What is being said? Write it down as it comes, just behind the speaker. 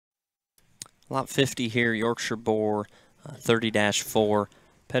Lot 50 here, Yorkshire Boar, 30-4,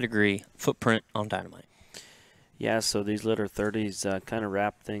 pedigree, footprint on Dynamite. Yeah, so these litter 30s kind of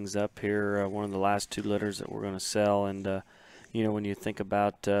wrap things up here. One of the last 2 litters that we're going to sell. And, you know, when you think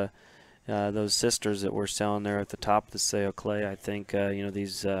about those sisters that we're selling there at the top of the sale, Clay, I think, you know,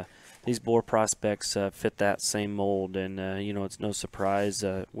 these boar prospects fit that same mold. And, you know, it's no surprise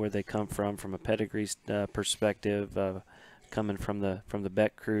where they come from a pedigree perspective, coming from the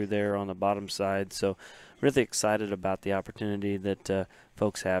Beck crew there on the bottom side. So really excited about the opportunity that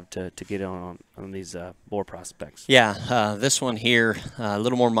folks have to get on these boar prospects. Yeah, this one here, a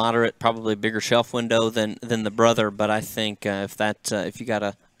little more moderate, probably bigger shelf window than the brother, but I think if you got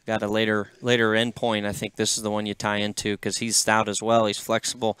a later end point, I think this is the one you tie into because he's stout as well. He's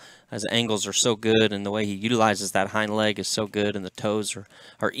flexible. His angles are so good, and the way he utilizes that hind leg is so good, and the toes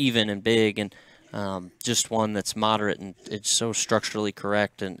are even and big, and just one that's moderate, and it's so structurally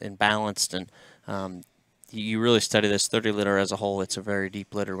correct and balanced. And you really study this 30 litter as a whole. It's a very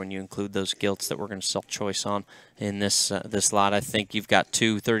deep litter when you include those gilts that we're going to sell choice on in this lot. I think you've got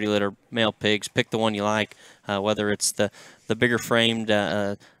 2 30 litter male pigs. Pick the one you like, whether it's the bigger framed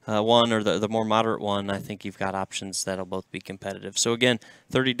one or the more moderate one. I think you've got options that'll both be competitive. So again,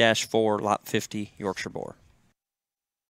 30-4, lot 50, Yorkshire Boar.